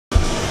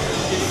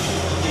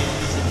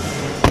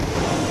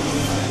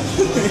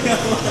One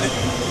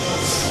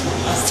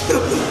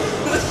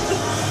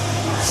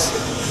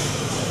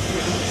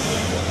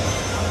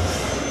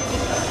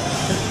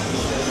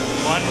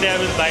day I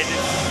will buy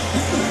this.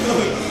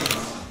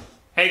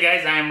 Hey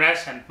guys, I am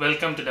Rash and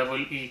welcome to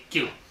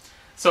WEQ.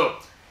 So,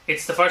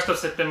 it's the 1st of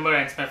September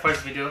and it's my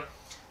first video.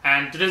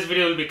 And today's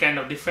video will be kind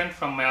of different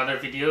from my other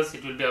videos.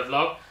 It will be a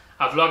vlog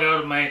out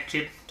of my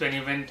trip to an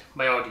event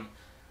by Audi.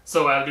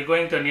 So I'll be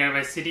going to a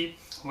nearby city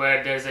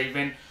where there's an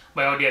event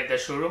by Audi at the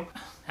showroom.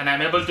 And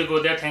I'm able to go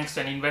there thanks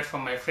to an invite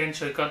from my friend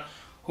Shaikat,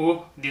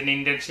 who did an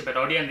internship at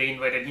Audi and they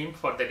invited him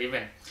for that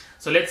event.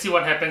 So let's see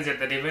what happens at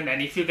that event.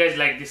 And if you guys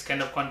like this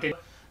kind of content,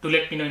 do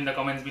let me know in the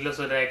comments below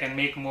so that I can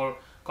make more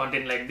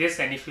content like this.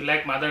 And if you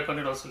like my other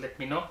content, also let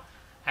me know.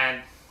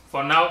 And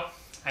for now,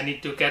 I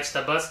need to catch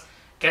the bus,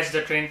 catch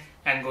the train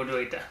and go to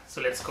Oita. So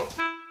let's go.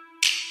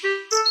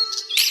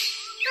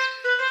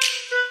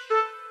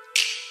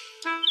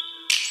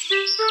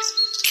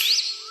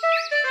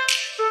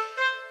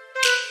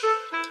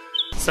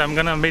 So I'm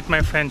gonna meet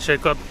my friend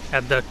Shaikat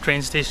at the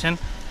train station,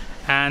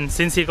 and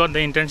since he got the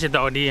internship at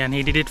Audi and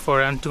he did it for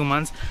around 2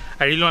 months,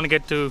 I really want to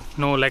get to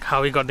know like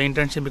how he got the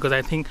internship, because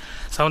I think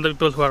some of the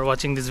people who are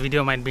watching this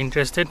video might be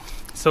interested.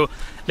 So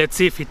let's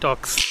see if he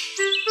talks.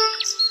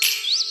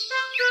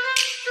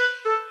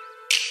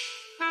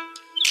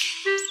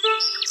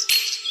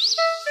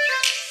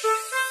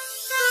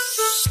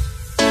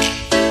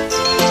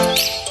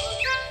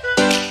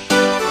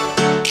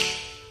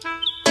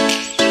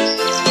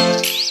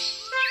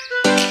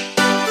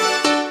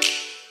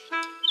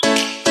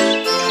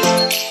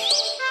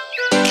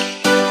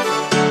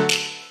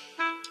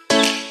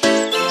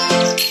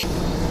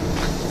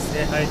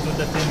 Say hi to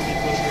the 10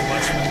 people who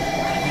watch my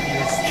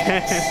videos.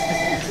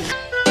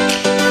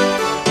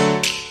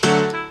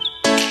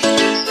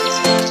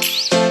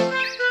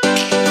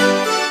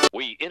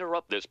 We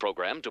interrupt this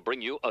program to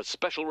bring you a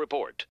special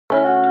report.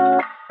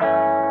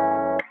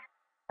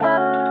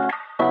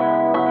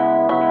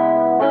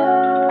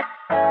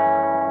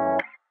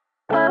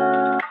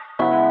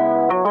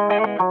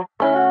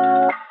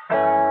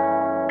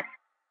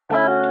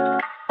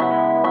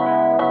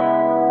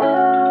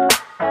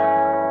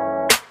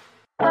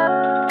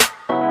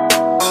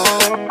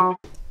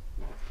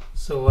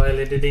 So while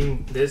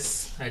editing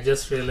this, I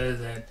just realized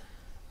that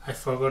I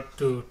forgot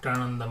to turn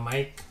on the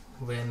mic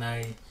when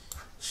I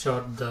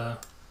shot the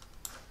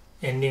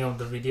ending of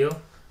the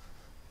video,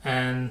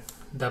 and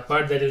the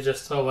part that you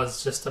just saw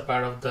was just a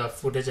part of the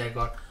footage I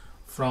got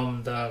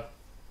from the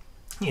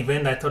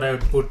event. I thought I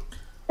would put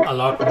a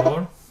lot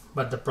more,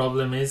 but the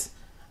problem is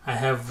I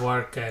have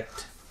work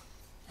at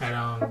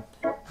around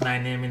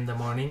 9 AM in the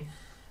morning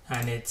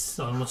and it's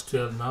almost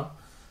 12 now.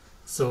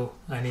 So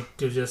I need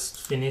to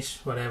just finish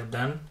what I've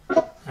done,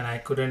 and I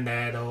couldn't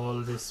add all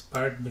this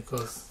part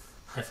because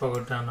I forgot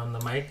to turn on the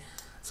mic.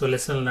 So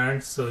lesson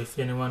learned. So if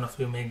any one of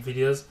you make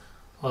videos,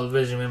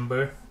 always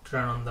remember to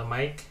turn on the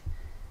mic.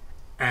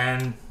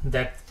 And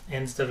that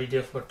ends the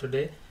video for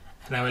today,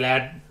 and I will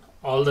add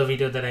all the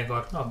video that I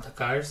got of the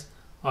cars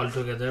all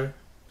together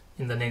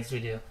in the next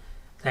video.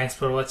 Thanks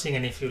for watching,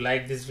 and if you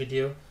like this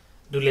video,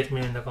 do let me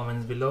know in the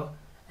comments below,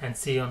 and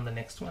see you on the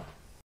next one.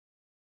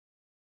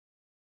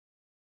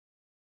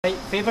 My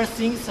favorite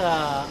things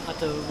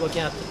at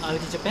working at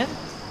Audi Japan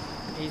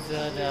is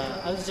the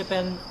Audi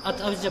Japan. At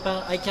Audi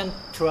Japan, I can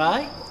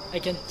try, I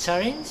can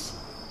challenge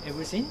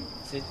everything.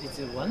 So it's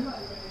one.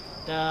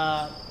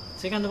 The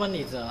second one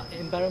is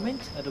environment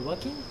at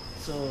working.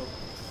 So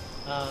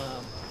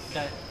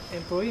the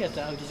employee at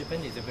Audi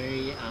Japan is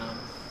very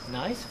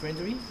nice,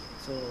 friendly.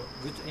 So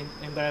good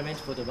environment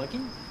for the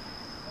working.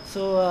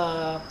 So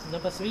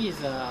number three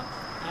is I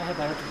have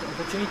a lot of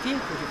opportunity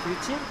for the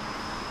future.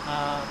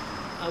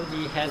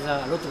 Audi has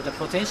a lot of the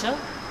potential,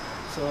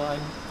 so I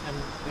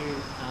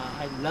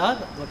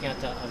love working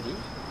at Audi.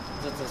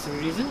 That's the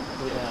reason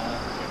for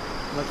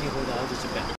working for the Audi Japan.